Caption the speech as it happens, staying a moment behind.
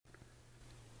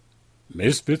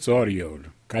Misfits Audio,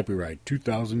 copyright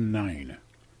 2009.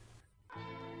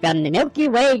 From the Milky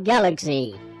Way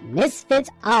galaxy, Misfits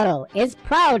Auto is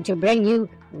proud to bring you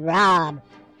Rob,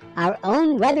 our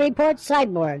own weather report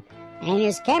cyborg, and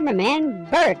his cameraman,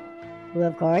 Bert, who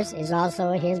of course is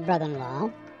also his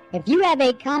brother-in-law. If you have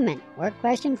a comment or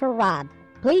question for Rob,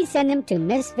 please send them to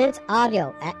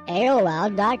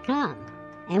misfitsaudio@aol.com,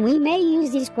 and we may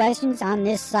use these questions on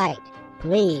this site.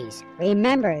 Please,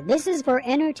 remember, this is for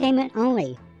entertainment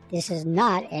only. This is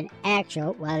not an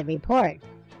actual weather report.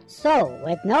 So,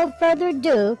 with no further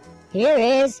ado, here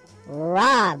is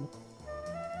Rob.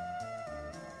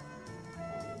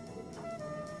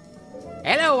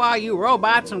 Hello, all you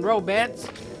robots and robettes.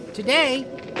 Today,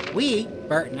 we,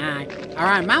 Bert and I,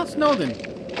 are on Mount Snowdon,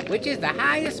 which is the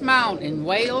highest mountain in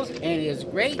Wales and is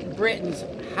Great Britain's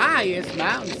highest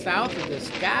mountain south of the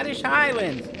Scottish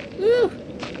Highlands. Woo!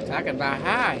 Talking about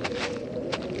high.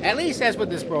 At least that's what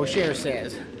this brochure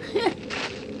says.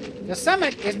 The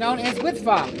summit is known as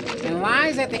Whitfall and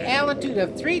lies at the altitude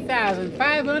of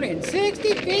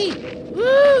 3,560 feet.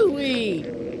 Woo-wee!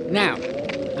 Now,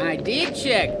 I did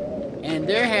check, and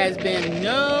there has been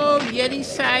no Yeti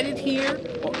sighted here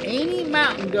or any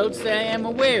mountain goats that I am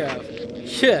aware of.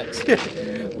 Shucks,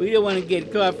 we don't want to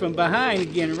get caught from behind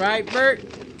again, right, Bert?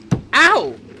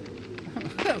 Ow!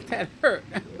 That hurt.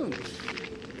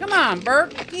 Come on,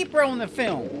 Bert, keep rolling the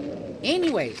film.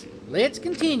 Anyways, let's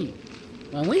continue.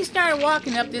 When we started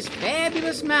walking up this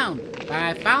fabulous mountain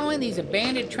by following these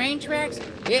abandoned train tracks,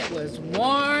 it was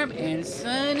warm and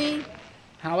sunny.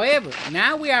 However,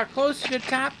 now we are close to the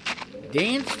top,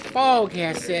 dense fog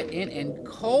has set in and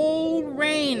cold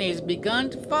rain has begun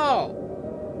to fall.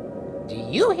 Do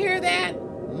you hear that?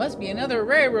 Must be another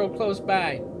railroad close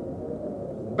by.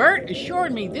 Bert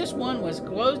assured me this one was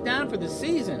closed down for the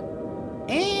season.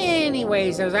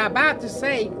 Anyways, as I was about to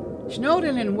say,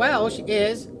 Snowdon in Welsh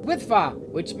is Whitfall,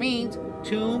 which means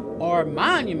tomb or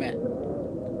monument.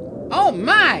 Oh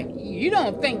my! You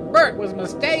don't think Bert was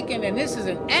mistaken and this is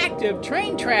an active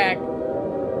train track?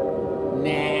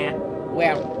 Nah.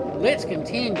 Well, let's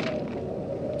continue.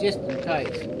 Just in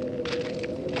case.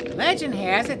 Legend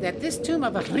has it that this tomb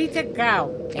of Rita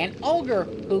Gau, an ogre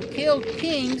who killed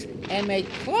kings and made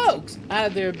cloaks out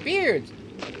of their beards.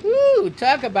 Woo,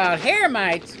 talk about hair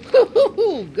mites.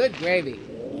 Woo, good gravy.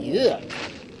 Yuck.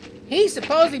 He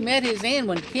supposedly met his end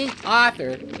when King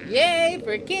Arthur, yay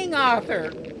for King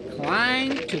Arthur,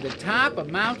 climbed to the top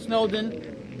of Mount Snowdon,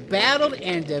 battled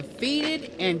and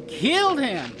defeated and killed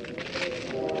him.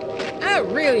 I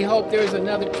really hope there's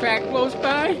another track close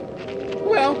by.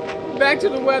 Well, back to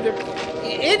the weather.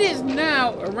 It is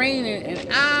now raining and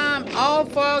I'm all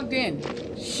fogged in.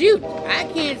 Shoot, I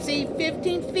can't see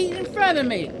 15 feet in front of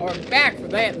me, or back for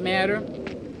that matter.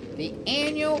 The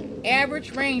annual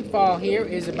average rainfall here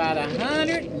is about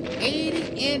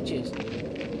 180 inches.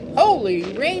 Holy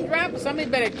raindrops, somebody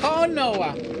better call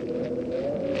Noah.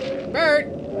 Bert,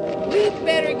 we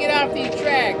better get off these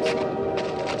tracks.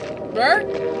 Bert?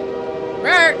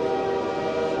 Bert?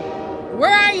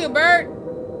 Where are you, Bert?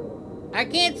 I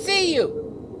can't see you.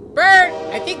 Bert,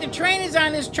 I think the train is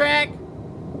on this track.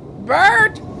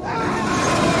 Bert?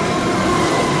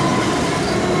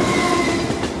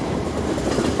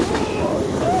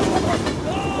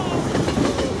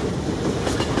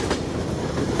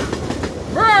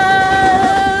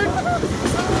 Bert!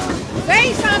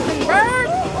 Say something, Bert!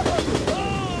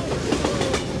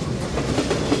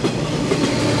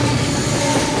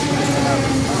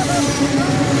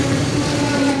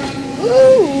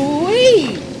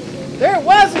 Ooh-wee! There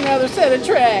was another set of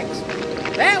tracks.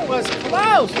 That was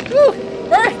close. Whew.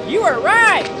 Bert, you were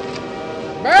right.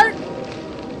 Bert?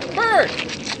 Bert?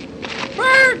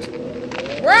 Bert?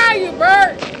 Where are you,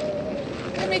 Bert?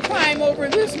 Let me climb over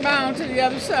this mountain to the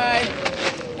other side.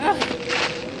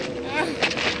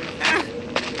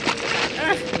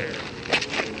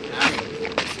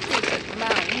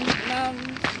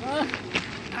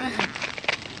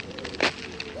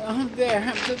 There,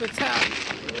 I'm to the top.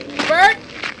 Bert?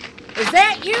 Is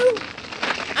that you?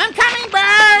 I'm coming,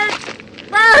 Bert!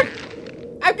 Bert!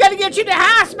 I've got to get you to the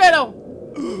hospital!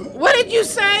 What did you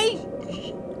say?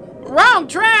 Wrong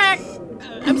track?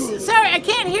 I'm sorry, I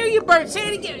can't hear you, Bert. Say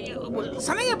it again.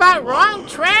 Something about wrong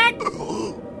track?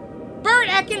 Bert,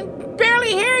 I can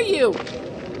barely hear you.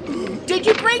 Did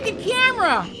you break the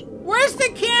camera? Where's the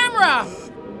camera?